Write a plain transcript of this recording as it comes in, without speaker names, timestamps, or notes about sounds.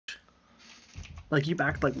Like he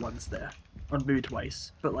backed like once there, or maybe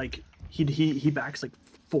twice, but like he backs like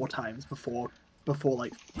 4 times before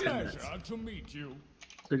like 10 minutes. Pleasure to meet you.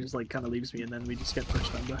 So he just like kind of leaves me, and then we just get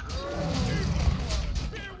pushed under.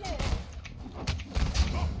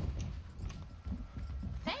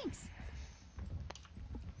 Thanks.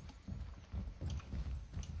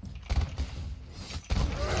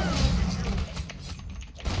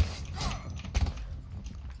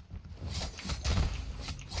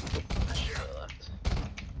 I should have left.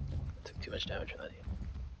 Took too much damage from that.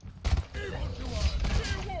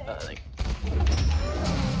 I think.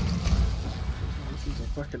 This is a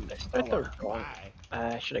fucking. I thought wrong.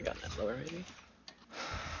 I should have gotten that lower maybe.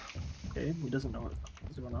 Okay, he doesn't know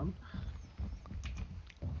what's going on.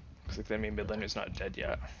 Looks like the enemy mid laner's not dead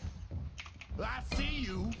yet. I see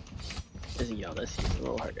you. To be honest, he's a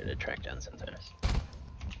little harder to track down sometimes.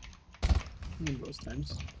 Most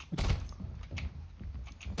times.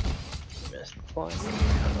 Missed flying.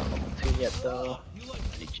 I'm not level 2 yet though.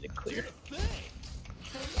 I need you to clear.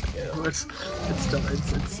 Yeah. Oh, it's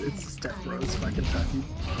Steph Bros fucking happy.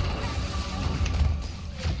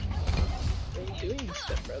 What are you doing,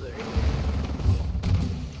 step brother?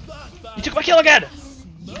 He took my kill again!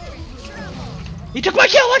 He took my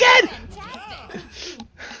kill again!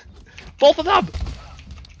 Both of them!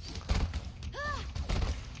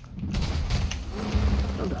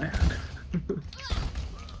 Don't die.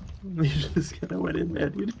 You just kinda went in there,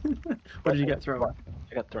 dude. What did you get thrown?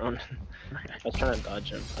 I got thrown. Okay. I was trying to dodge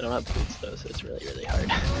him. I don't have boots though, so it's really, really hard.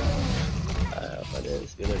 What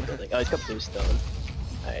is the other building? Oh, he's got blue stone.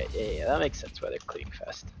 Alright, yeah, that makes sense why they're clearing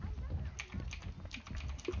fast.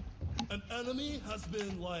 An enemy has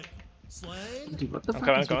been like slain. Dude, what the I'm fuck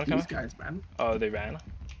coming, is with coming, these guys, man? Oh, they ran.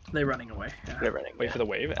 They're running away. Yeah. They're running. Wait yeah. for the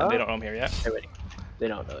wave, and Oh. they don't know I'm here yet. They're waiting. They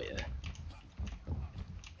don't know yet.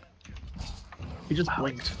 He just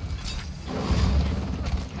blinked.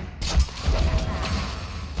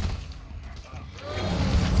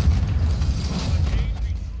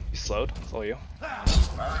 You slowed? It's all you.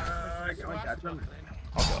 I can't catch him.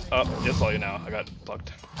 I'll go. Oh, it's all you now. I got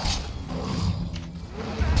plugged.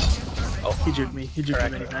 Oh, he juked me. He juked me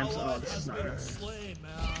many times. Oh, this is not good. Slain,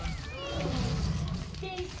 man.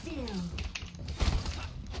 Stay still.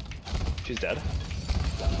 She's dead.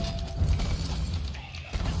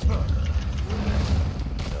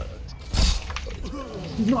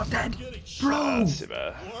 He's not dead, bro. That's too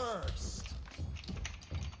bad. Worst.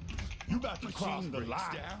 You about to cross the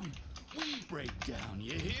line. Down. We break down,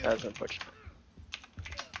 you hear? That's unfortunate.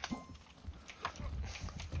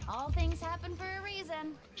 All things happen for a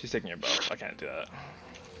reason. She's taking your bow. I can't do that.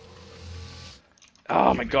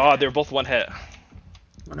 Oh my god, they were both one hit.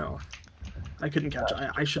 Oh no, I couldn't catch.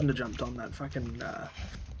 I shouldn't have jumped on that fucking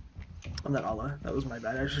on that Allah. That was my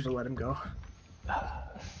bad. I should have let him go.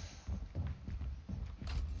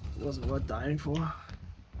 It wasn't worth dying for.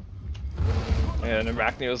 And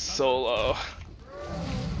Arachne was so low.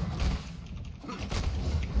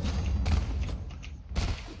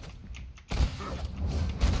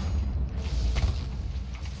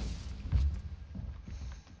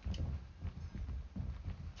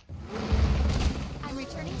 I'm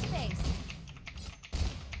returning to base.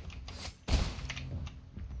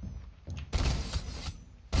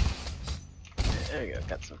 There you go,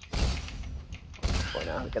 got some. Boy,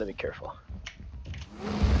 now, gotta be careful.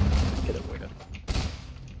 Get avoid him.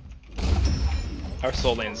 Our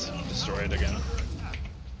soul lane's destroyed again.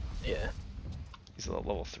 Yeah. He's a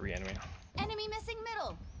level 3 enemy. Enemy missing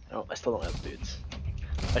middle. Oh, I still don't have boots.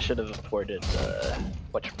 I should have afforded,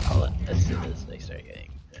 whatchamacallit as soon as they start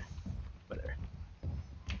getting. Whatever.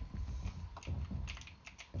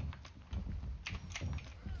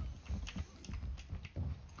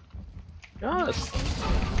 Oh, that's.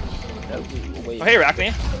 Wait. Oh, hey, Arachne!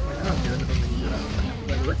 I don't do anything.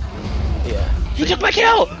 Yeah. He took my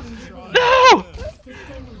kill! No!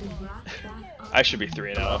 I should be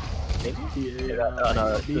 3 now. Maybe? Yeah,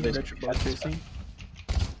 no, the there's- retro ball chasing.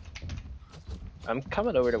 I'm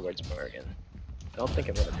coming over towards Morgan. I don't think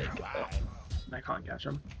I'm gonna make it though. I can't catch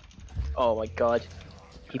him. Oh my god.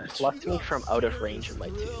 He plucked me from out of range of my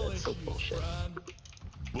 2. That's so bullshit.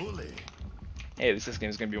 Bully. Hey, at least this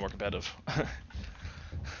game's gonna be more competitive.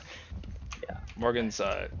 Yeah. Morgan's,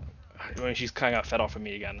 when she's kind of got fed off of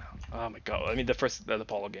me again. Oh my god. I mean, the first, the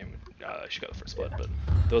Apollo game, she got the first split, but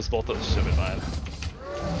both of those should have been mine.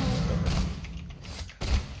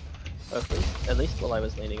 At least while I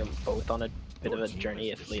was leading them both on a bit of a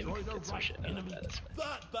journey, if Liam did some shit out of that, that's fine.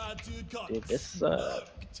 That bad dude got Dude, this,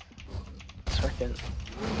 freaking.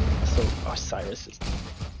 So, Osiris is.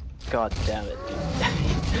 God damn it,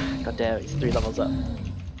 dude. God damn it, he's 3 levels up.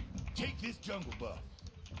 Take this jungle buff.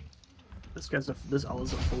 This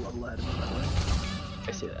Allah's a full level ahead of me, by the way.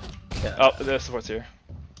 I see that. Yeah. Oh, the support's here.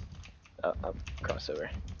 I'll crossover.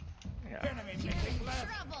 Yeah. Enemy missing left.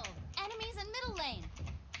 Trouble. Enemies in middle lane.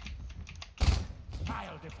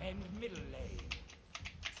 I'll defend middle lane.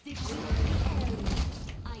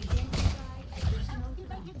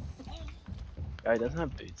 Oh, he doesn't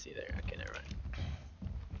have boots either. Okay, never mind.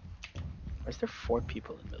 Why is there 4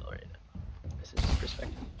 people in the middle right now? This is just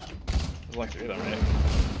perspective. There's only 3 of them, right?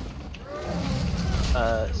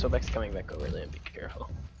 Sobek's coming back over there, be careful.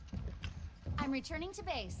 I'm returning to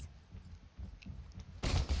base.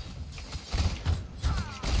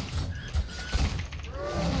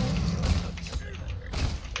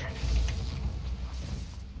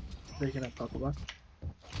 They can have purple buff.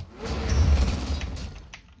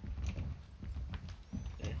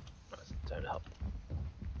 Time to help.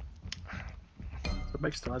 So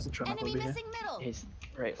Mike still hasn't shown up Enemy over here. missing middle. He's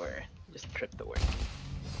right where just tripped the word.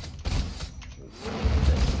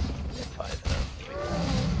 5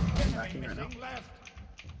 now. I'm backing right now. Missing left.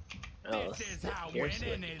 Oh, This is sit how here so that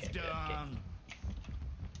winning you is can't get up. done.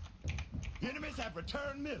 Enemies have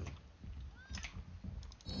returned middle.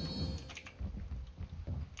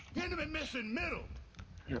 Enemy missing middle.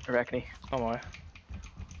 Okay. Arachne. Oh my.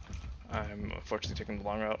 I'm unfortunately taking the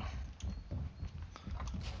long route.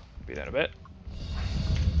 Be that a bit.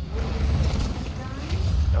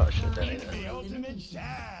 Oh, I should have done it. The ultimate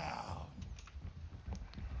down.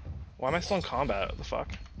 Why am I still in combat? What the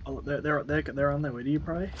fuck? Oh, they're on their way to you,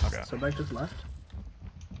 probably. Okay. So Mike just left.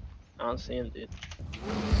 I don't see him, dude.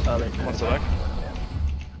 Oh, they're One select.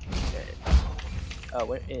 Okay. Oh,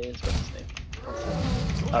 where is, what's his name?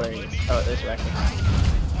 Oh, there he is. Oh, there's Arachne.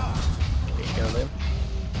 Are you gonna live?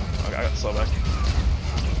 Okay, I got slow back.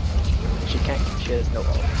 She can't, she has no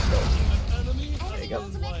ult, so there you go.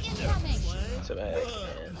 Ultimate incoming. So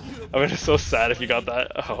I mean, it's so sad if you got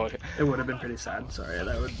that. Oh, It would have been pretty sad. Sorry,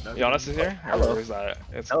 that would. Giannis is here? Hello. Or is that?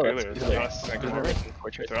 It's Oh, clearly that's Giannis. good. Can I come over?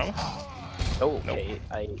 Portrait. Throw him? Oh, okay,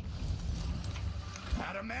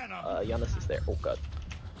 Out of mana. Giannis is there. Oh god.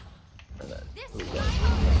 And then, This ooh, is yeah.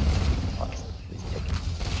 my Pause. Please take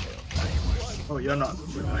it. Oh, you're not.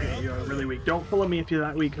 Okay, you're really weak. Don't follow me if you're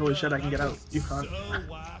that weak. Holy shit, I can get out. You can't.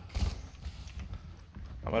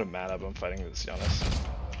 I'm out of mana, but I'm fighting this Giannis.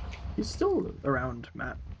 He's still around,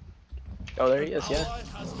 Matt. Oh, there he is, yeah.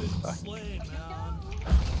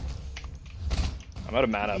 I'm out of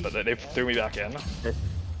mana, but they threw me back in.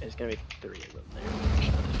 There's gonna be 3 of them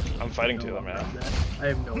there. I'm fighting No 2 of them longer right now. there.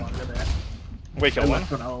 I am no longer there. Wait, kill I one?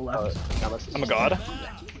 left when I'll Oh, left. Giannis is I'm a god.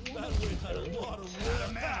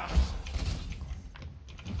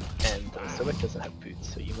 And Sobek doesn't have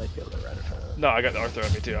boots, so you might be able to run in front of him. No, I got Arthur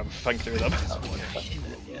on me too. I'm fighting 3 of them. Oh, fucking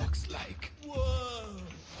did, yeah.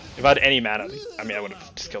 If I had any mana, I mean, I would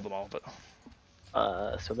have just killed them all, but.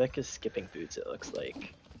 Sobek is skipping boots, it looks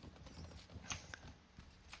like.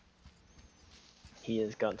 He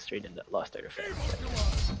has gone straight into Lost Artifact.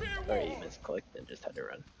 Or he misclicked and just had to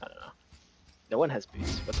run. I don't know. No one has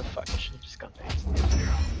boots. What the fuck? I should have just gone past.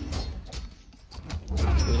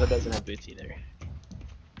 Luna doesn't have boots either.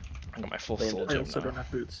 I got my full Liam soul I doesn't gem also now. don't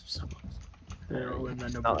have boots. So they're all in the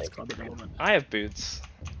no Not boots like- club at the moment. I have boots.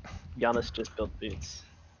 Giannis just built boots.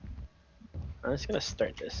 I'm just gonna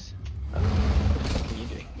start this. What the fuck are you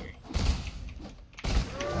doing here?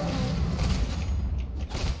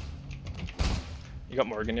 You got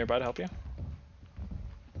Morgan nearby to help you?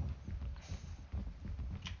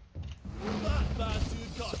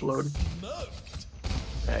 Load.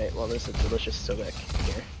 Alright, well there's a delicious Sobek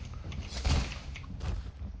here.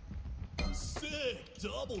 Sick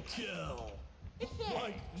double kill.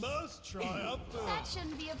 Like most triumphant. That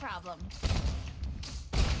shouldn't be a problem.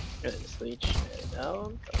 Good, this leech, and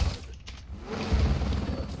down.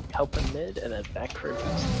 Help in mid, and then back for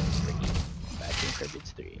boots 3. Back in for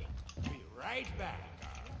boots 3. Be right back.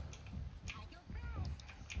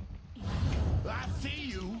 I see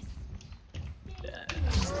you.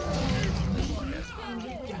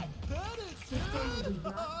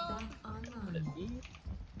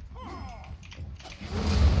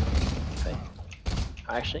 Okay.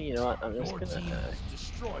 Actually, you know what? I'm just gonna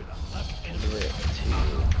Destroy the left do it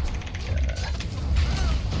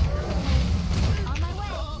On my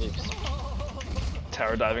way. to moves.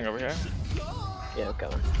 Tower diving over here. Yeah, I'm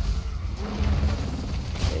coming.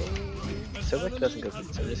 Sobek doesn't go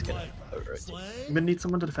boots, so I'm just gonna rotate. I'm gonna need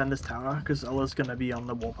someone to defend this tower because Ella's gonna be on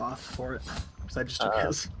the warpath for it. Because I just took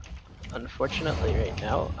his. Unfortunately, right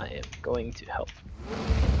now, I am going to help.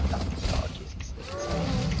 Oh, Jesus.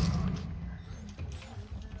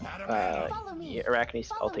 Out of mana. Follow me. Yeah, Arachne's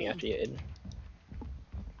Follow ulting me. after you, Aiden.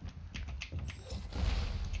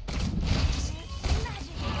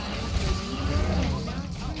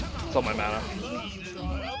 It's all my mana.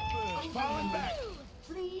 Falling back.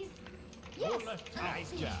 Please. Your Yes. left.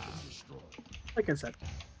 Nice job. Like I said.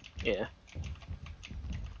 Yeah.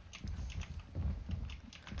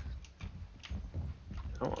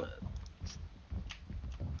 I don't want it.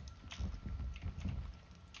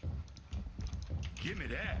 Give me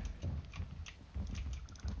that.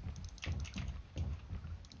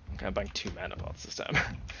 I'm kind of buying 2 mana pots this time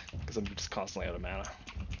because I'm just constantly out of mana.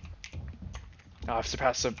 Oh, I've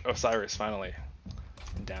surpassed Osiris finally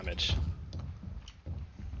in damage.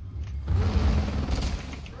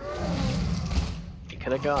 You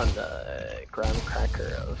could have gone Graham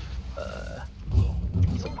Cracker of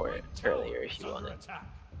support earlier if you wanted.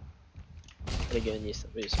 Could have given you some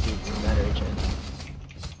boost speed, some mana regen.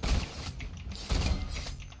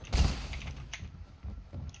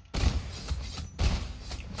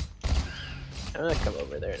 I'm gonna come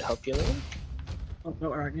over there and help you, Liam. Oh, no,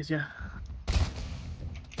 Arachnes, yeah.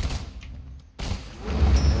 I'm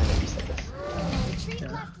gonna reset this. Retreat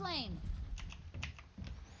Yeah. left lane.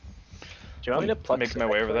 Do you want me to pluck Make my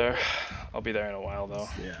way over there. I'll be there in a while though.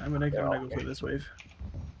 Yeah, I'm gonna go for this wave.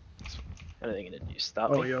 What are they gonna do?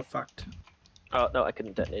 Stop Oh, me? you're fucked. Oh, no, I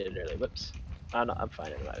couldn't detonate it early. Whoops. Oh, no, I'm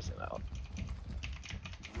fine. I'm not that out.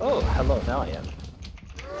 Oh, hello. Now I am.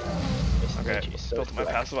 Nice to Okay, meet you. So built my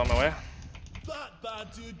direct. passive on my way. That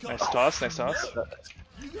bad dude got Nice toss, nice toss.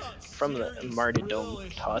 You got From the serious martyrdom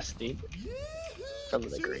relish. toss, dude. Yee-hoo, From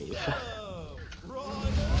the grave. Jizo. Right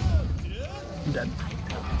on, dude. I'm dead.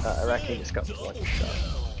 Arachne just got one shot.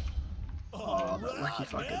 Oh, that lucky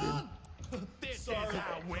fucker, dude. This is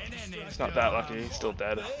how winning is. He's not that lucky, he's still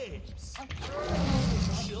dead. Babes.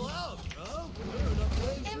 Chill out, bro. We're in a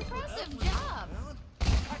place Impressive for job.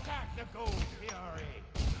 Attack the gold fury.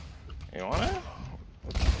 You want it?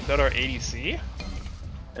 Is that our ADC?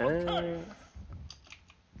 Oh,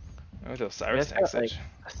 the Osiris I've tanks got, edge.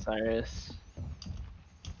 Osiris.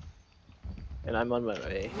 And I'm on my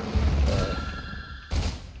way.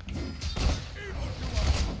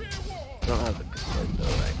 I don't have the good sword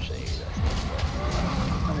though, actually.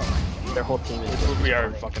 Their whole team is. We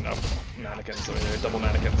are fucking up mannequins over there, double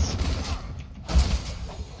mannequins.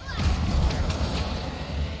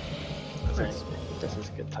 This is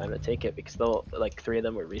a good time to take it because they'll like 3 of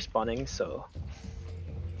them were respawning, so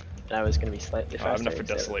and I was gonna be slightly faster. I have enough for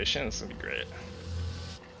instead of- desolation, this is gonna be great.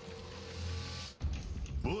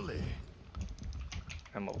 Bully.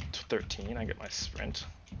 I'm level 13, I get my sprint.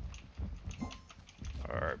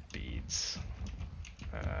 Or beads.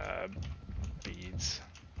 Beads.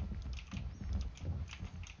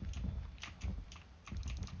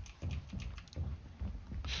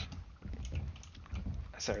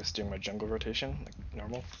 Sorry, I was doing my jungle rotation, like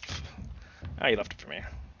normal. Ah, you left it for me.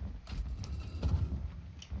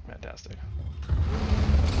 Fantastic.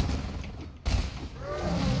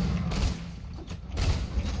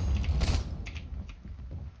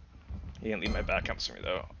 You didn't leave my backups for me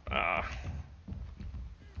though.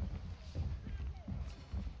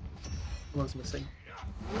 One's missing.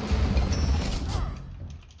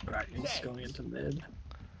 Arachnes going into mid.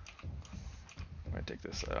 I'm gonna take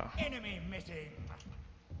this Enemy missing.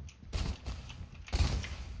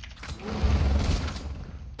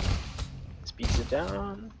 Speeds it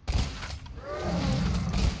down.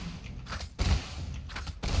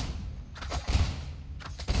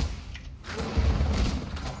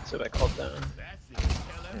 So if I called down. That's it.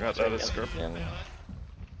 I got that as Scorpion.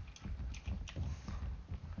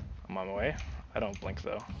 I'm on my way. I don't blink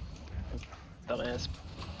though. Dumbass.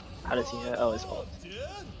 How does he oh his ult. dude.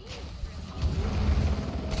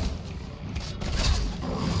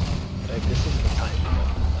 Like this is the time to go.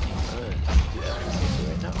 Do that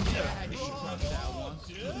right now. Had you dropped that once,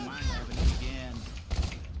 wouldn't mind having it again.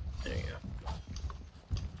 There you go.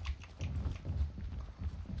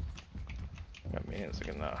 Got minions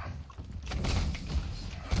again now.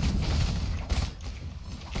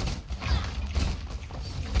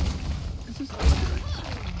 This is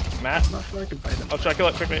Matt, I'm not sure I can fight him. I'll try to kill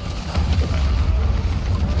it quickly. The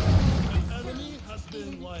enemy has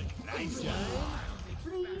been like, nice game.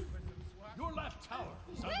 Please. Your left tower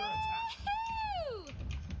is under attack.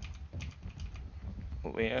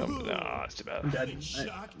 Woo! Liam, no, it's too I'm bad. dead.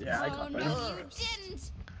 Yeah, I Oh can't no, fight him. you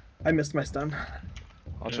didn't. I missed my stun.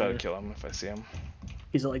 I'll try to kill him if I see him.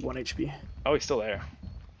 He's at like 1 HP. Oh, he's still there.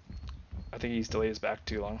 I think he's delayed his back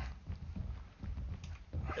too long.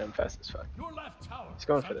 I'm fast as fuck. Your left tower. He's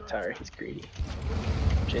going for the tower, he's greedy.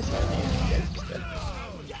 Chasing at me, you guys just dead.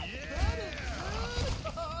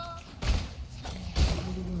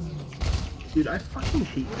 Dude, I fucking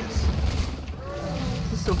hate this.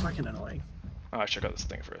 This is so fucking annoying. Oh, I should check out this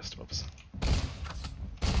thing first. Whoops.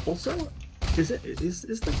 Also, Is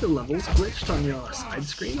like the levels glitched on your side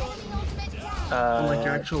screen? On like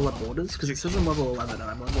your actual borders? Because it says I'm level 11 and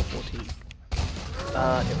I'm level 14.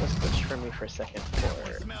 It was glitched for me for a second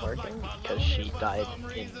for Morgan because she died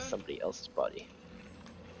in somebody else's body.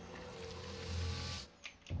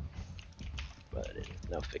 But it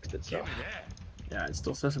now fixed itself. Yeah, it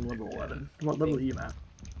still says I'm level 11. What level are you at?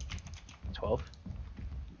 12?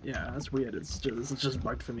 Yeah, that's weird. It's just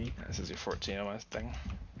bugged for me. This is your 14 on my thing.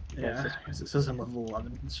 Yeah, because it says I'm level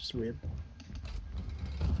 11. It's just weird.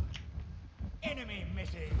 Enemy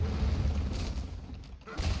missing.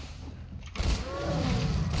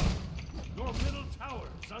 Your middle tower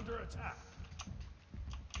is under attack.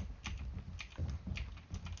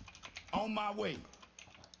 On my way.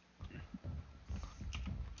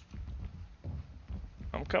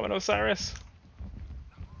 I'm coming, Osiris.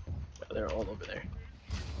 They're all over there.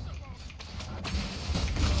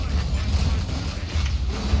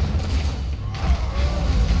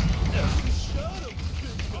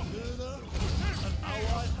 An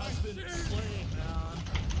ally has been slain, man.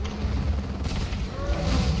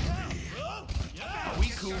 Are we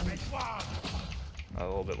cool? A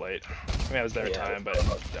little bit late. I mean, I was there in Yeah. time, but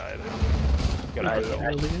died. I- Got a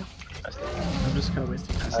I'm just kind of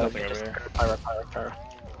wasting time. There's nothing over here. Pyro.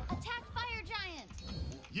 Attack fire giant.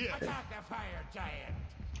 Yeah. Attack the fire giant.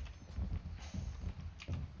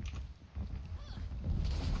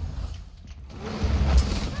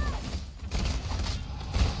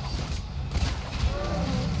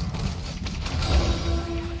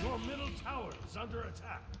 Your middle tower is under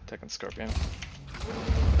attack. Taking Scorpion.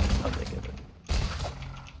 I'll take it.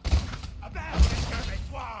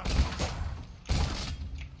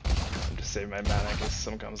 I'm just saving my mana in case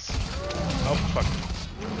someone comes. Oh, fuck.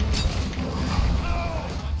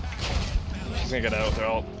 She's gonna get out. They're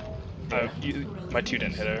all. My 2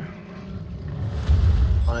 didn't hit her.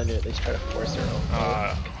 I wanted to at least try to force her own.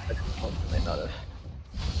 Might not have.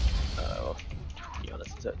 Oh, Jonas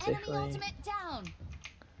is out Enemy safely. ultimate down.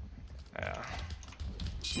 Yeah.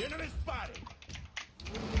 Enemy spotted.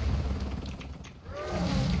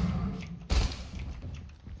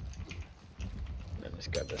 I'll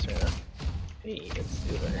just grab this right now. Hey, let's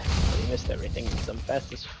do it. Oh, you missed everything because I'm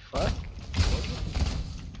fast as fuck.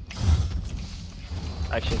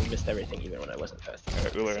 Actually, we missed everything even when I wasn't fast as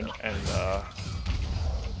fuck. Uller so. and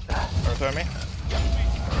Arthur on me.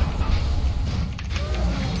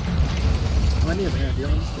 How many are there? Do you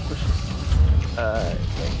want us to push this?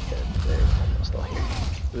 They're almost all here.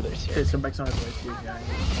 Uller's here. Okay, so Beck's on his way too. Yeah,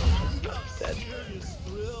 He's dead. Serious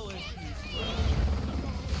thrill issues.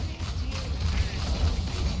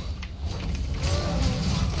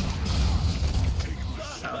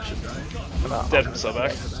 Alex should die. I'm dead from so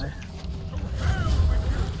back. Should die.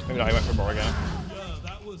 Maybe not, he went for more again. Yeah,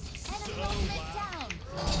 that was so Enemy ultimate loud.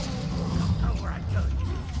 down. All right, tell you.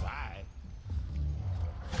 Fine.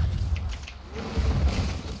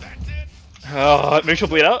 That's it. Oh, maybe she'll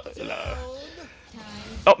bleed out? No.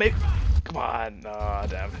 Oh, maybe. Come on. Nah,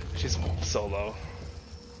 damn. She's so low.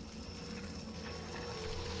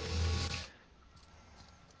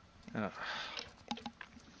 Ugh.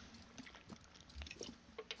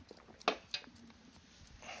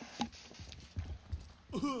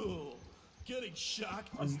 Ooh, getting shocked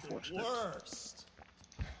is the Unfortunate. worst.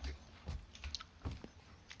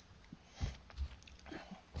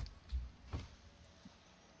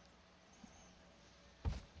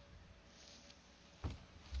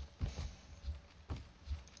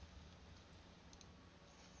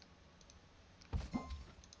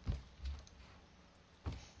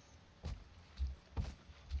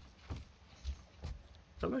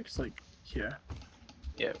 That looks like here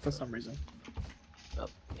Yeah, for some reason. well,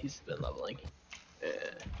 he's been leveling.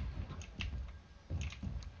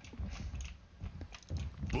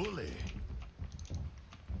 Bully.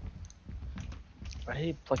 Why did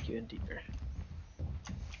he pluck you in deeper?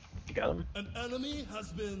 You got him? An enemy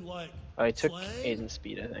has been like Oh, he took slain. Aiden's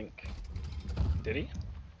speed, I think. Did he?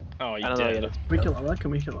 Oh, he I don't know did. yet. Can we kill Allah?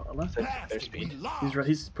 Can we kill Allah? Their Bastard, speed. we lost.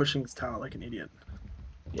 He's pushing his tower like an idiot.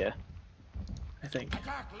 Yeah. I think.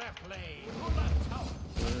 Attack left lane. Your left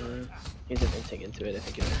tower. He's advancing into it, I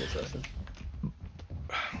think he learned his lesson.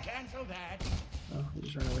 Cancel that. Oh, he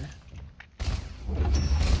just ran away.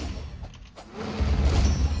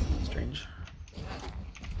 Strange.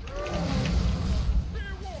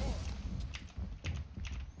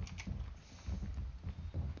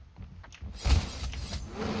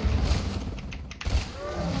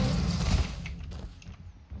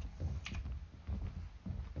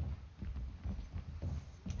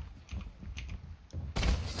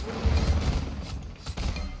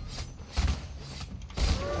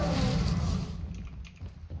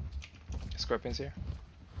 Scorpions here.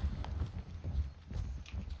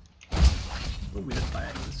 What weird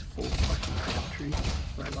biome this full fucking country.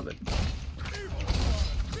 But I love it.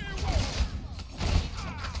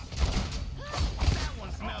 That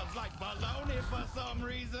one smells like baloney for some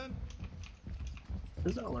reason.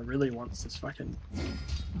 This Ella really wants this fucking.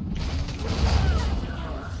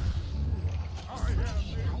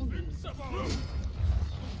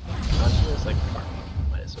 Honestly, it's like farming.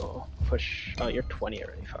 Might as well push. Oh, you're 20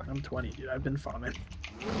 already. Fuck. I'm 20, dude. I've been farming.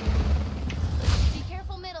 Be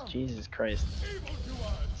careful, middle. Jesus Christ.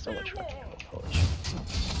 So much fucking help. Holy shit.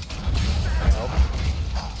 Help.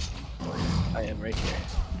 I am right here.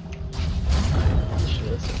 Shit,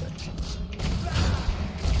 that's so bad.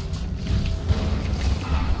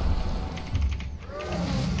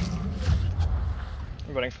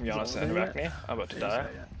 I'm running from Giannis and back me. I'm about to die.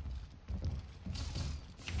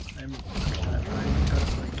 I'm trying to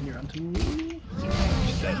can you run to me?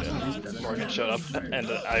 She's dead, dude. Morgan showed up, and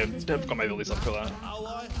I've got my abilities up for that.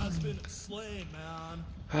 Ally has been slain, man.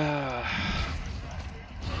 I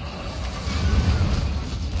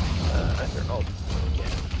threw ult. Yeah.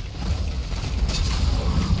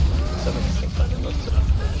 Someone's still fucking looks it up.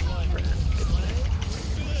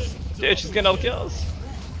 Dude, she's getting all the kills.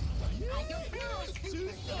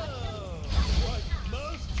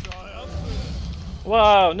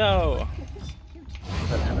 Whoa, no!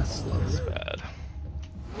 That's Bad.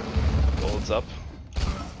 Gold's up.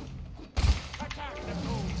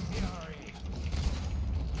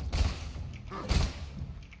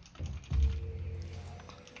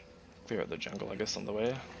 Clear out the jungle, I guess, on the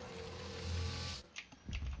way.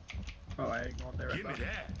 Oh, I ignored their red Give me button.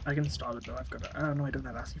 that. I can start it though. I've got. Oh no, I don't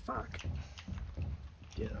have Assy. Fuck.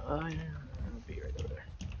 Yeah, I'll be right over there.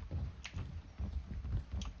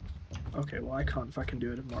 Okay, well I can't fucking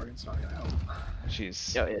do it if Morgan's not gonna help.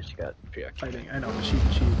 She's. Oh, yeah, she got preoccupied. Fighting. I know, but she.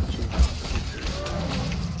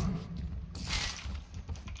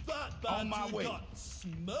 That On my bandit way. got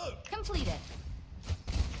smoked. Completed.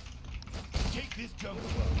 Take this jungle.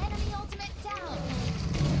 Enemy ultimate down.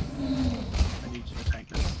 I need you to tank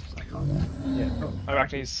this. 'Cause I can't. Yeah. Oh,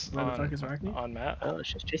 Arachne's where the fuck is Arachne? on Matt. Oh,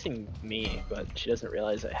 she's chasing me, but she doesn't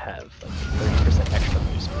realize I have like 30% extra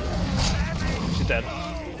move speed. She's dead.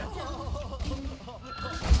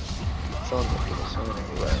 Someone's looking for someone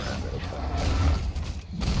everywhere. I'm really fucking.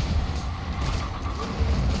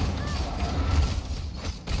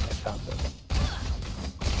 I found them.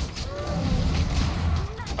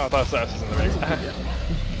 Oh, I thought Sass was in the ring.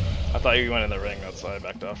 I thought you went in the ring, that's why I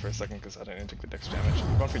backed off for a second because I didn't take the dex damage.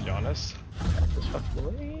 I'm going for Giannis. Back this fucking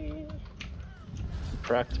away.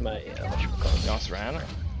 Cracked my whatchamacallit. Giannis ran. Right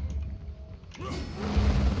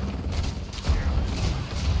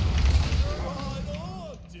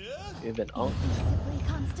on, dude. We've been ult.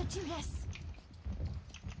 Reconstitute us.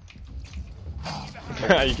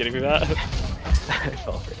 Are you kidding me that? I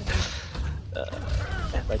fell for it.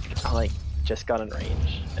 I just got in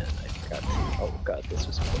range and I forgot. Oh god, this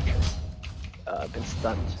was fortress. I've been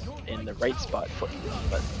stunned in the right spot for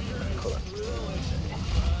but hold on.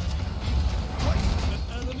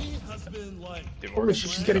 An enemy has been like Dude, Holy Morgan's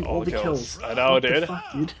shit, she's getting all the kills. I know, What the dude.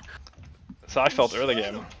 fuck, dude? So I felt early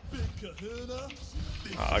game. big kahuna.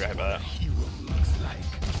 Oh, I got hit by that.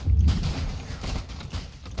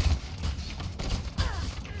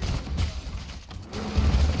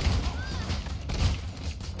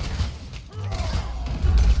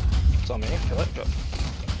 It's on me. Kill it. Go.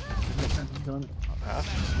 Half.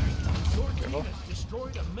 Careful.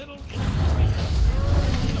 Destroyed a middle.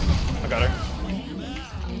 I got her.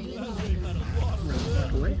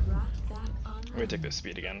 Away. I'm gonna take this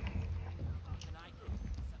speed again.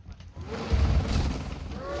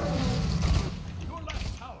 Your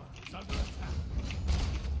last tower is under attack.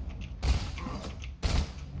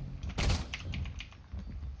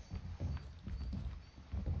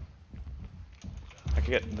 I could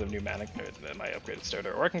get the new mana, or my upgraded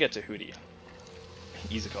starter, or I can get to Hootie.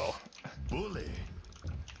 Easy call. Bully.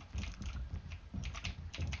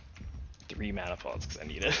 3 mana pods because I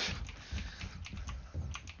need it.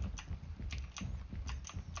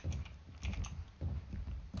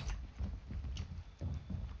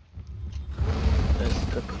 Let's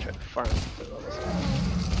quickly try to farm the levels.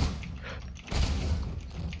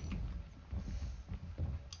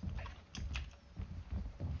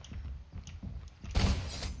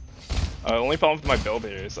 Only problem with my build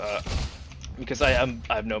here is because I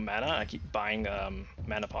have no mana, I keep buying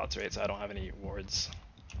mana pots, right? So I don't have any wards.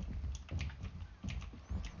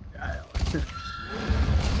 I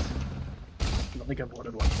don't think I've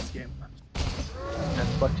wanted one this game. And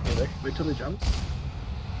fucked together. Wait till he jumps.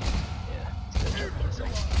 Yeah, it's gonna jump in a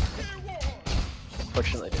second.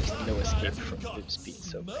 Unfortunately, there's no escape from move speed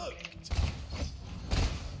so quick.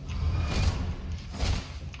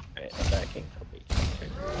 Alright, I'm backing. I'll be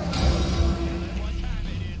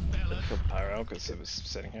Kill Pyro because it was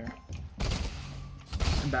sitting here.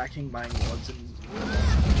 I'm backing, buying wards, and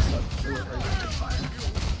fire.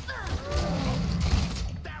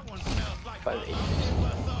 That one smells like 580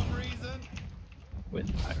 for some reason.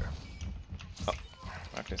 with pyro. Oh,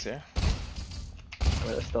 Magnus here. I'm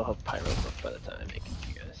gonna still have pyro buff by the time I make it,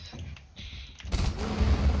 you guys.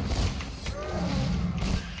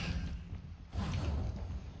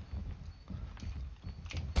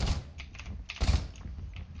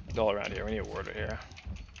 All around here. We need a warder here.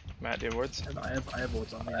 Matt, do you have wards? And I have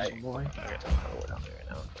wards on me, I- boy. I don't know what I'm doing right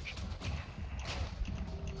now, unfortunately.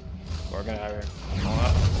 We're gonna have her.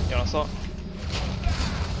 You want assault?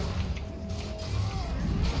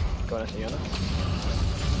 Going after Yona.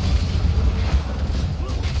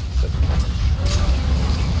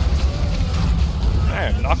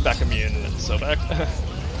 Alright, knockback immune and so back.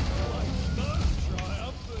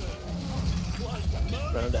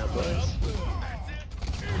 Run him down, boys.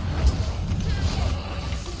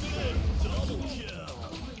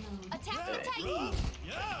 Attack the Titan!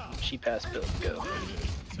 She passed build, go.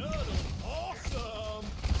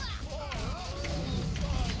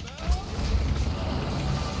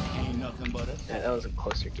 Ain't nothing but a Yeah, that was a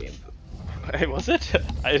closer game. Hey, was it?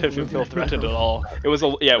 I didn't feel threatened at all. It was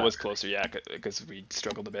yeah, it was closer, yeah, because we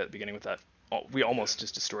struggled a bit at the beginning with that. Oh, we almost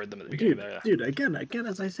just destroyed them at the beginning there. Dude, again,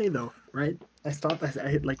 as I say though, right? I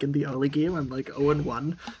hit like in the early game, I'm like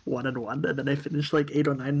 0-1, 1-1, and then I finished like 8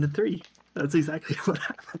 or 9-3. That's exactly what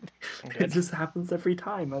happened. Okay. It just happens every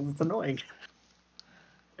time, and it's annoying.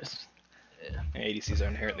 ADCs are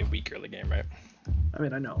inherently weak early game, right? I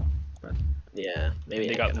mean, I know, but Yeah, maybe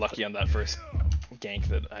They I got gotta lucky put- on that first gank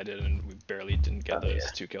that I did, and we barely didn't get Oh, those yeah.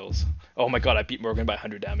 2 kills. Oh my god, I beat Morgan by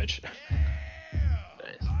 100 damage.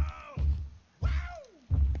 Nice.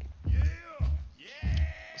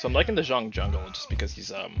 So I'm liking the Zhong jungle just because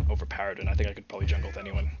he's overpowered, and I think I could probably jungle with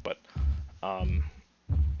anyone. But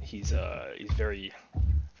he's very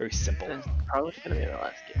simple. This is probably gonna be the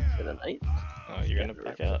last game for the night. Oh, you're gonna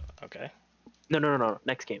back out? Okay. No.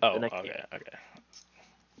 Next game. Oh, the next okay, game. okay.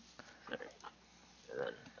 Alright. And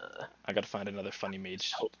then, I gotta find another funny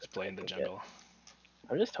mage hope to play in the I can jungle.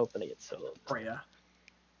 I'm just hoping to get solo. Freya.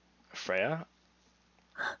 Freya?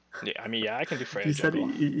 Yeah, I mean, yeah, I can do Freya You said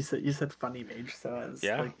jungle. you said funny mage, so it's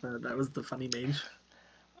Yeah. like that was the funny mage.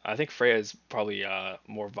 I think Freya is probably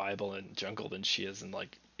more viable in jungle than she is in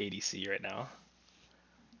like ADC right now.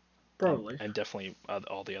 Probably. And definitely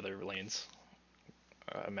all the other lanes.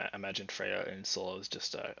 Imagine Freya in solo is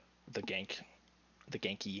just the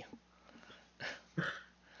ganky.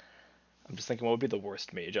 I'm just thinking what would be the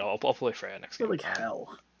worst mage. I'll play Freya next I feel game. like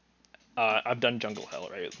hell. I've done jungle hell,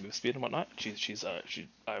 right, with move speed and whatnot. She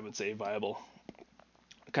I would say viable.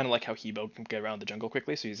 Kind of like how Hebo can get around the jungle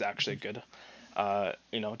quickly, so he's actually a good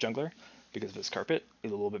jungler because of his carpet.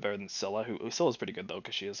 He's a little bit better than Scylla, who Scylla's pretty good though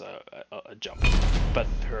because she has a jump, but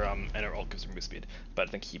her and her ult gives her move speed. But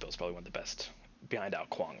I think Hebo's probably one of the best behind Ao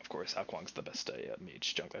Kuang, of course. Ao Kuang's the best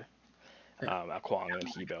mage jungler. Ao Kuang and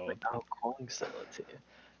Hebo. How calling solo too.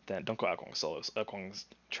 Then don't go Ao Kuang solo. Ao Kuang's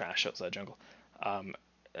trash outside jungle.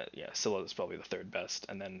 Yeah, Scylla is probably the third best,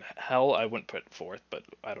 and then Hell I wouldn't put fourth, but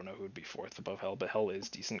I don't know who would be fourth above Hell. But Hell is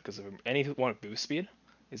decent because anyone with boost speed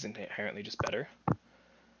is inherently just better.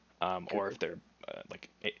 Or if they're like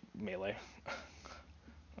melee.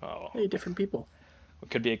 Oh, Hey, different people. it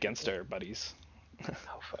could be against our buddies.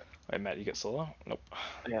 Oh fuck. Alright, Matt, you get solo? Nope.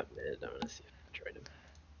 I got mid. I'm gonna see if I tried him.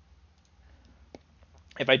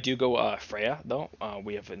 If I do go Freya though,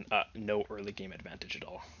 we have no early game advantage at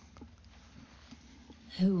all.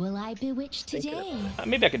 Who will I bewitch Think of today?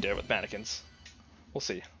 Maybe I could do it with mannequins. We'll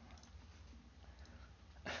see.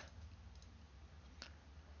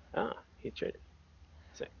 Ah, he traded.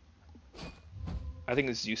 Sick. I think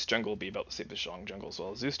the Zeus jungle will be about the same as Zhong jungle as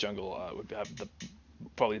well. Zeus jungle would have the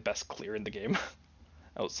probably the best clear in the game,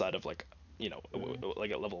 outside of like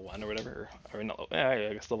like at level 1 or whatever, or not. Yeah,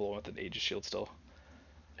 I guess level 1 with an Aegis shield still.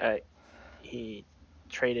 He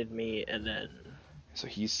traded me and then So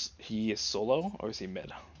he is solo or is he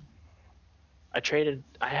mid? I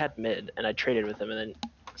had mid and I traded with him and then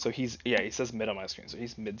So he says mid on my screen. So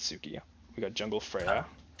he's mid Suki. We got jungle Freya.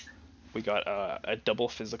 We got a double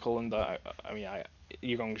physical in the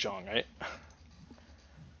Yigong Zhong, right?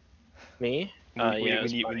 me.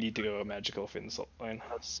 We need to go a magical fin line.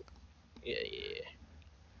 Yeah.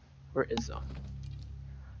 Where is Zhong?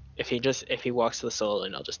 If he walks to the solo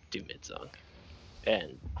lane, I'll just do mid Zhong,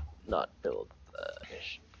 and not build.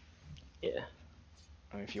 Yeah.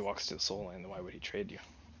 I mean, if he walks to the soul lane, then why would he trade you?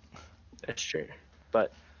 That's true.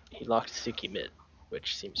 But he locked Suki mid,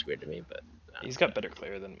 which seems weird to me, but... He's got better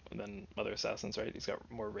clear than other assassins, right? He's got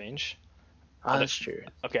more range. Oh, that's true.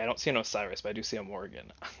 Okay, I don't see an Osiris, but I do see a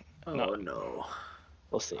Morgan. Oh no.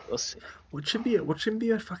 We'll see, we'll see. What should be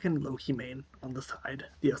a fucking Loki main on the side?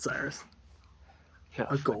 The Osiris. Yeah,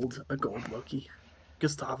 A gold Loki.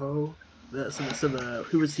 Gustavo.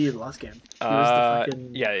 Who was he in the last game? He was the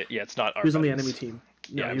fucking, yeah, it's not our He was on the buddies. enemy team.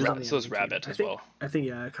 No, Yeah, he was on the so is enemy team. Rabbit as well. I think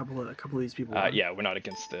yeah, a couple of these people. Yeah, we're not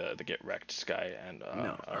against the get wrecked guy and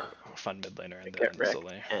our fun mid laner and Get the wrecked soul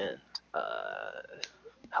laner. and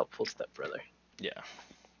helpful stepbrother. Yeah,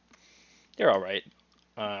 they're all right.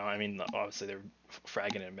 I mean, obviously they're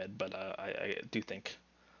fragging in mid, but I do think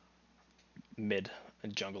mid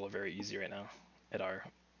and jungle are very easy right now at our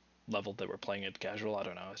level that we're playing it casual. I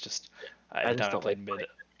don't know. It's just every time I played mid.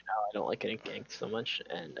 I don't like getting ganked so much,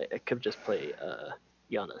 and I could just play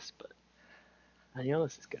Giannis, but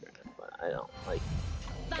Giannis is good right now, but I don't like.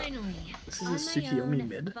 Finally, This is on a my Tsukiyomi own,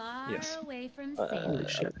 mid? far Yes. away from Holy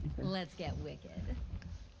safety. shit. Let's get wicked.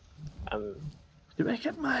 Do I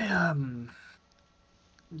get my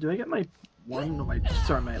one? No,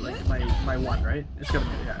 my one, right? It's gonna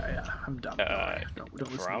be yeah. I'm dumb. Don't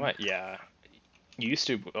listen to Kurama, me. yeah. You used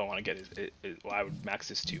to want to get his. Well, I would max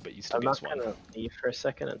his 2, but you still I'm get not his 1. gonna leave for a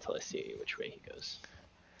second until I see which way he goes.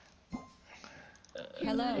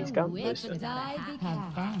 Hello, He's gone with blue the soon. die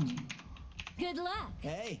have fun. Good luck.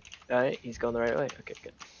 Hey, Alright, he's going the right way. Okay,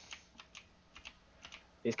 good.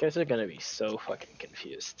 These guys are gonna be so fucking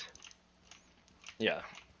confused. Yeah.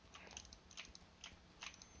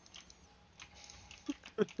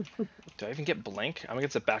 Do I even get blank? I'm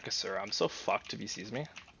against a Bakasura. I'm so fucked if he sees me.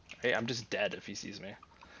 Hey, I'm just dead if he sees me.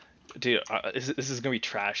 Dude, this is gonna be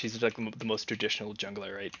trash. He's like the most traditional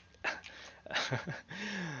jungler, right?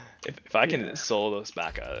 if I can solo those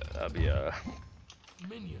back, that'll be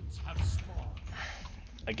Minions have spawned.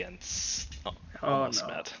 against. Oh, Oh, almost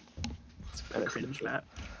no. met. It's a cringe, Matt.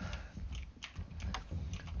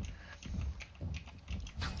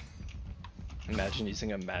 Imagine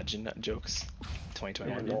using Imagine jokes.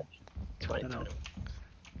 2021. Yeah, 2020.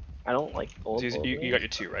 I don't like old. So you got your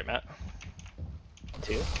 2, right, Matt?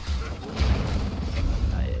 2.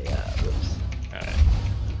 Whoops. Alright.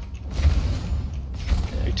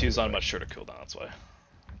 Your 2's on a much shorter cooldown, that's why.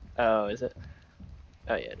 Oh, is it?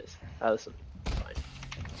 Oh yeah, it is. Oh, this is fine.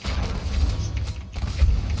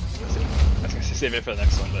 I was gonna say save it for the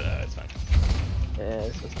next one, but it's fine. Yeah,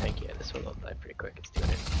 this one's tanky. Yeah, this one will die pretty quick. It's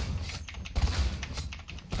 200.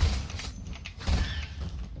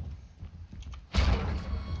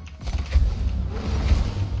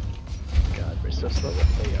 God, we're so slow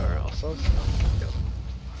with they are also. So, go.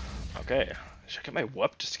 Okay. Should I get my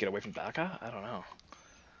whoop just to get away from Baka? I don't know.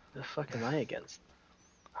 The fuck am I against?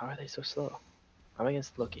 How are they so slow? I'm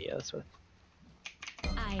against Loki. Yeah, that's what.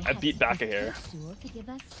 I beat Baka here. To give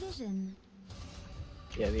us vision.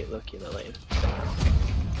 Yeah, I beat Loki in the lane.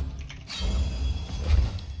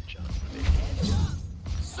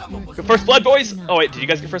 Good first blood, boys! Oh wait, did you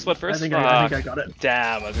guys get first blood first? I think I got it.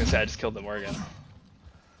 Damn, I was gonna say I just killed the Morgan.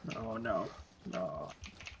 Oh no. No.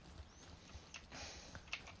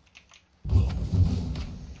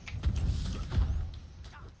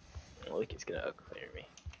 Loki's gonna out-clear me.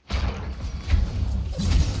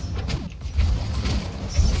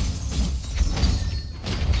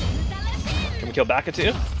 Can we kill Baka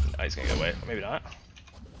too? No, he's gonna get away. Maybe not.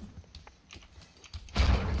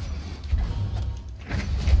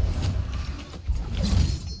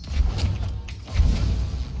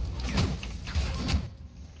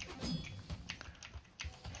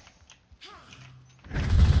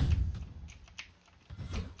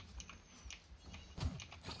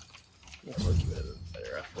 Yeah, Loki would have been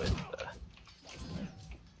better off with.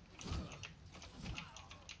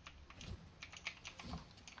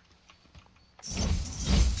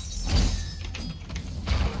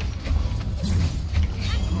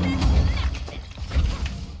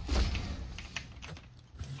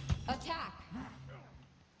 Attack.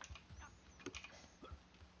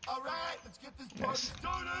 All right, let's get this party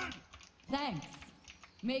started. Thanks.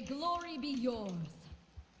 May glory be yours.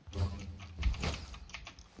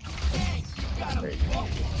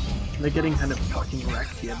 They're getting kind of fucking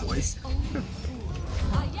wrecked here, boys.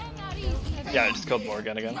 Yeah, I just killed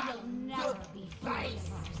Morgan again.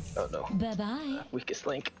 Oh no. Bye bye. Weakest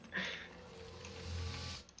link.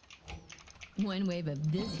 One wave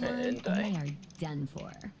of this one, and And die. they are done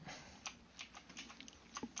for.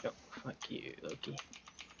 Oh, fuck you, Loki.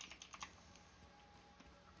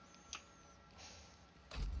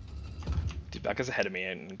 Dude, Baka's ahead of me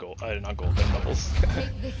in gold, not gold, in levels.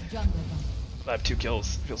 Take this jungle. I have 2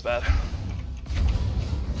 kills. Feels bad.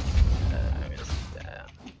 I'm gonna see that.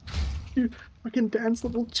 Dude, fucking dance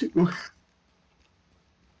level 2. Yeah,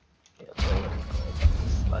 so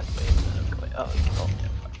this last wave, and then I'm going. Oh, yeah, fuck.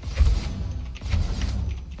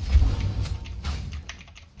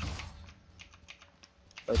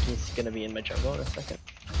 Loki's gonna be in my jungle in a second,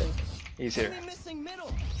 I think. He's here. Enemy missing middle.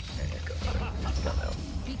 Okay, go for it. He's not out.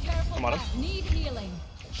 Be careful. Come on. Need healing.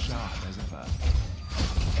 Sharp as a fast.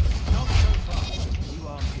 Not so fast. You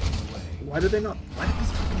are getting away. Why did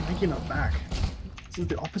this fucking Mickey not back? This is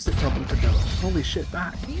the opposite problem for Joe. Holy shit,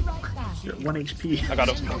 back. Be right back. You're at 1 HP. I got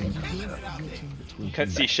him.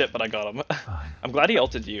 Couldn't see shit, but I got him. I'm glad he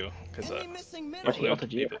ulted you, because Enemy missing middle. What, he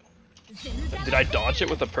ulted you? did I dodge it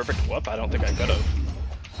with a perfect whoop? I don't think I could have.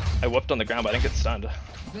 I whooped on the ground, but I didn't get stunned.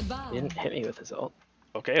 Goodbye. He didn't hit me with his ult.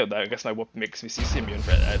 Okay, I guess my whoop makes me CC immune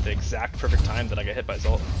for it at the exact perfect time that I get hit by his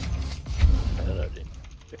ult. I don't know, dude.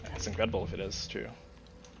 It's incredible if it is true.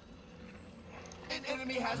 An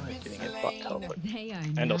enemy has been Giving it bot slain. teleport. They are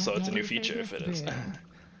And not also, it's a new ready for feature if this it is. brew.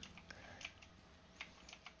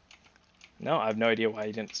 No, I have no idea why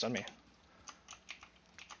he didn't stun me.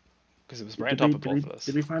 Because it was right on Did we- top of did both we- of us.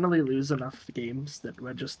 Did we finally lose enough games that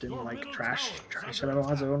we're just in like trash out of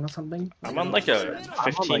our zone or something? I'm on like a I'm on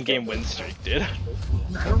 15 like game a- win streak, dude.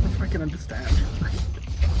 I don't fucking understand. I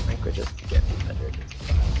think we're just getting better against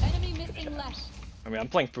Enemy missing left. I mean, I'm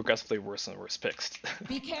playing progressively worse and worse picks.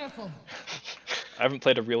 Be careful. I haven't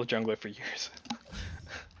played a real jungler for years.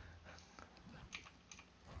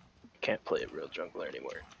 Can't play a real jungler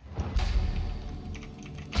anymore.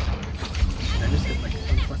 I just get like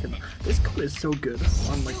some fucking. This code is so good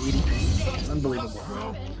on like 80 ping. It's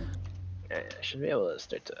unbelievable. Yeah, I should be able to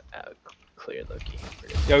start to clear Loki.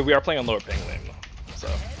 Yeah, we are playing on lower ping lane, so.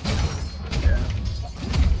 Yeah.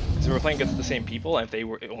 So we're playing against the same people, and if they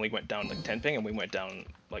only went down like 10 ping and we went down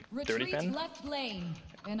like 30 Retreat ping, left lane.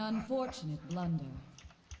 An unfortunate blunder.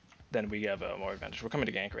 then we have more advantage. We're coming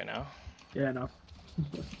to gank right now. Yeah, no.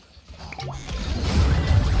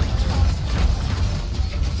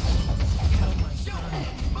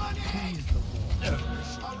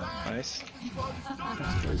 Nice. On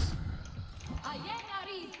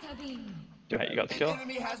Alright, you got the kill.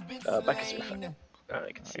 Enemy has been Back is slain. fine.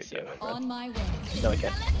 I can see you. my way. No, I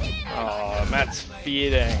can't. Oh, Matt's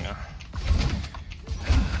feeding.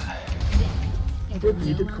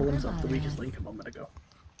 He did call himself the weakest link a moment ago.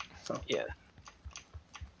 So Yeah.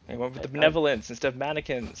 I went with the benevolence instead of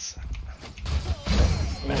mannequins.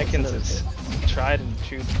 Mannequins is tried and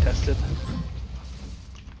true and tested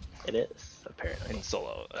It is, apparently. in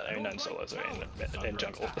solo. I mean, not in solo, sorry, in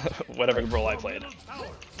jungle. Whatever role I played.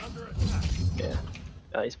 Yeah.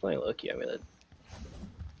 He's playing Loki. I'm gonna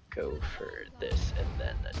go for this and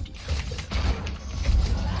then a defense.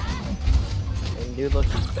 I knew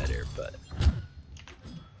Loki's better, but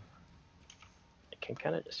I can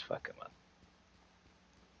kind of just fuck him up.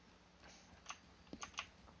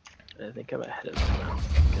 And I think I'm ahead of him now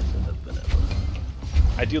because of the benevolence.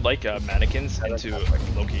 I do like mannequins into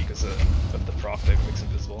Loki because of the proc that makes him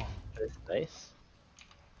visible. That's nice.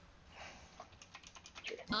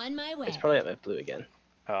 On my way. He's probably at my blue again.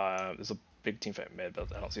 There's a big team fight mid, but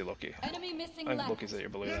I don't see Loki. Enemy missing I think left. Loki's at your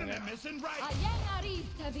blue then, Enemy yeah. missing right.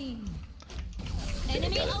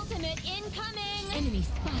 Enemy got it. ultimate incoming. Enemy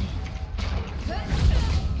spotted.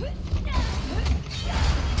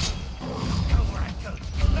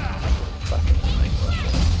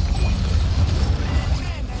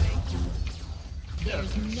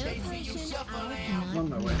 There's no potion I I'm on cannot.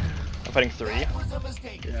 my way. I'm fighting 3. Was a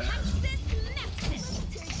mistake. Yeah.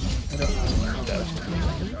 I don't know how much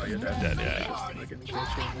damage. Oh, you're dead. Dead, yeah. Like, in case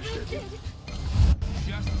you're in this shit.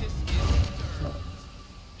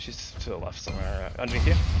 She's to the left somewhere. Underneath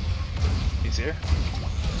you. He's here.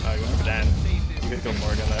 Oh, you went for Dan. You could go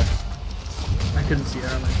Morgan there. I couldn't see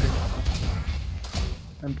her on my screen.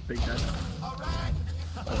 I'm big dead.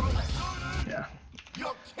 Yeah.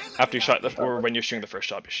 After you shot the, or when you're shooting the first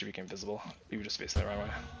shot, you became visible. You were just facing the wrong way.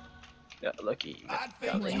 Yeah, Loki got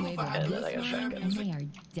One me, One wave and of then I got this one, and shotgun. they are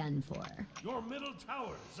done for. Your middle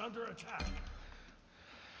tower is under attack.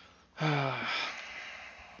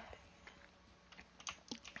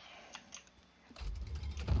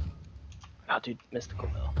 Oh, dude, mystical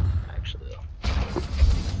mill. Actually, though.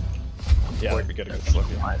 Yeah, that'd be good against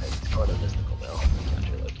Loki. Why they scored a mystical mill.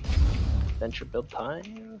 Counter Loki. Venture build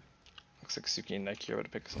time. Looks like Suki and Nike are about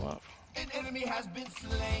to pick some up. An enemy has been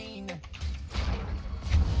slain.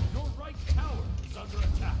 Your right tower is under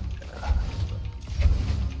attack.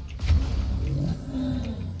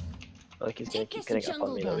 Loki's gonna Take keep this getting up on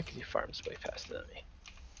jungle me though buff. because he farms way faster than me.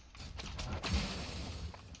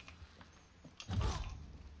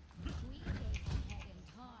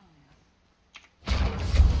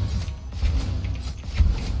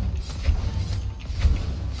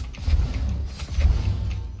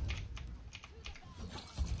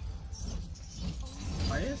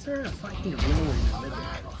 fucking reloading in mid.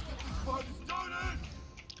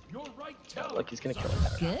 Your right Oh, tower. look, he's gonna kill him.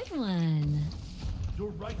 Good one. Your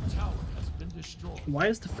right tower has been destroyed. Why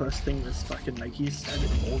is the first thing this fucking Nike said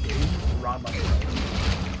in all game Rama?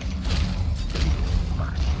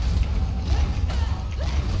 Fuck.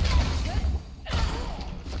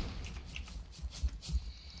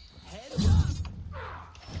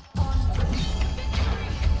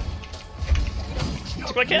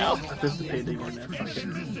 Took my kill! Participating in that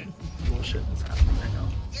fucking bullshit that's happening right now.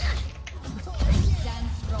 Stand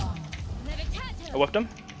strong. I whipped him.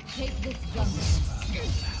 Take this gun.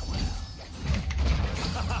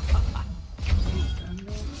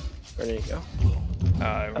 Where did he go?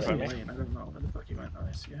 That's Revived me. lane. I don't know where the fuck he went.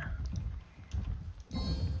 Nice, yeah.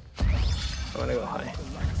 I wanna go high.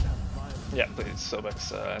 Yeah, please,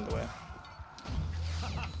 Sobek's in the way.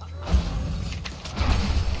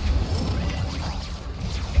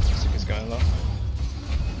 Suki's going low.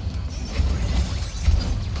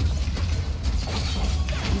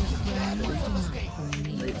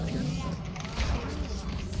 Late again.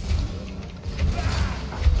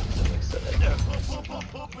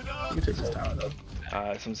 You can take this tower though.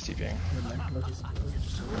 Someone's TPing. Never mind. Look, he's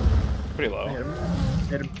just Pretty I low.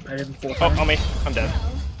 hit him 4 Oh, times. on me. I'm dead.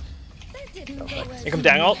 That didn't go well. Here come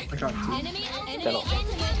dang ult. I can't see. Enemy, enemy, Settle.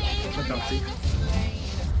 I can't see.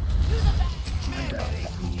 I'm down.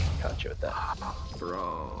 Caught you with that.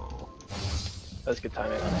 Bro. That was good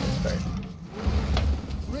timing on his part.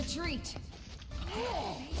 retreat.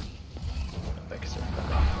 Thanks, sir.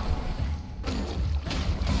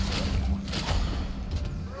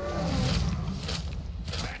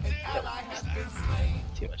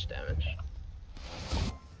 Too much damage.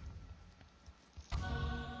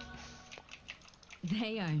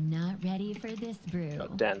 They are not ready for this brew. Oh,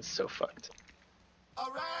 Dan's so fucked.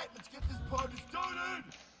 All right, let's get this party started.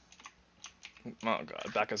 Oh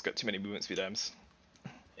god, Baka's got too many movement speed items.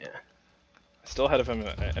 Yeah. Still ahead of him.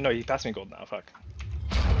 No, he passed me gold now. Fuck.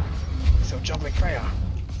 So jumping Freya.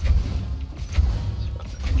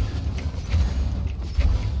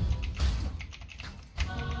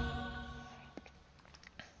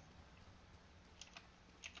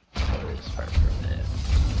 This part for a minute.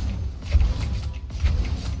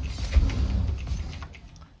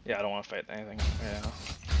 Yeah, I don't want to fight anything. Yeah.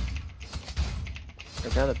 I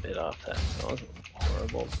got a bit off that. It wasn't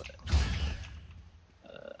horrible, but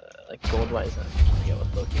like gold wise, I'm keeping it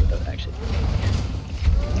with Loki without actually doing it.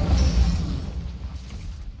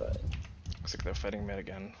 But Looks like they're fighting mid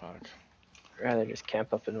again. Fuck. I'd rather just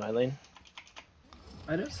camp up in my lane.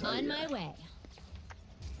 I don't say. On my way.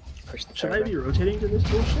 Push the Should I tower be back. rotating to this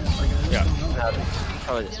bullshit? Like, I just Yeah. don't know. No,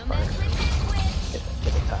 probably just fire.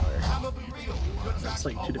 Get the tower. It's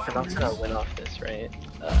like two We're different not things. gonna win off this, right?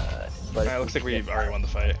 But It looks like we've already won the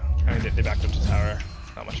fight. I mean, they backed up to tower.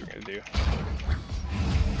 Not much we're gonna do.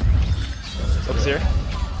 What's here?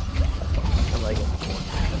 I'm like,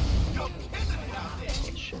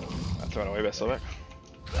 shit. I'm thrown away by Slovak.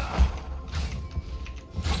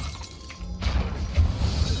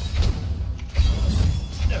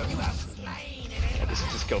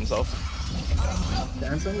 Just killed himself.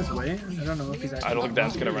 Dan's on his way. I don't know if he's actually. I don't think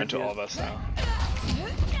Dan's gonna run to all of us now.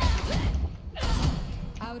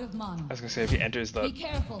 Out of mana. I was gonna say if he enters the Be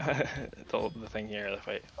careful. the thing here, the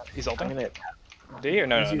fight. He's I'm ulting? gonna. Did he? Or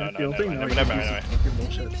no, Is he no, actually no, ulting? never No, mind, he's never mind. fucking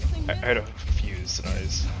bullshit. I heard a fuse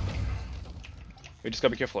noise. We just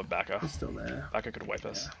gotta be careful of Baka. He's still there. Baka could wipe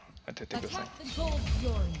us. I did take this thing. Attack the gold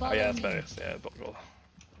fury. Oh yeah, that's better. Yeah, bolt gold.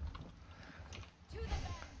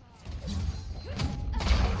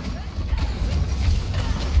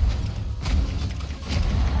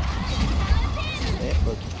 Yeah,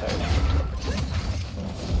 Loki tired.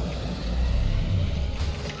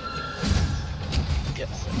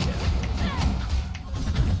 Yes, I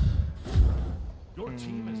Your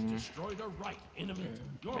team has destroyed a right enemy.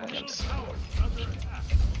 Your Yeah, middle that's- tower is under attack.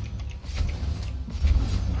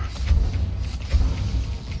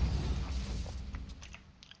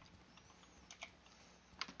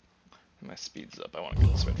 My speed's up. I want to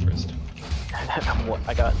get this win first. can.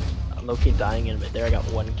 I got Loki dying in a bit there. I got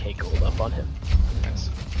 1k gold up on him. Nice.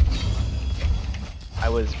 I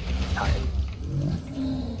was tired.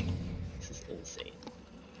 This is insane.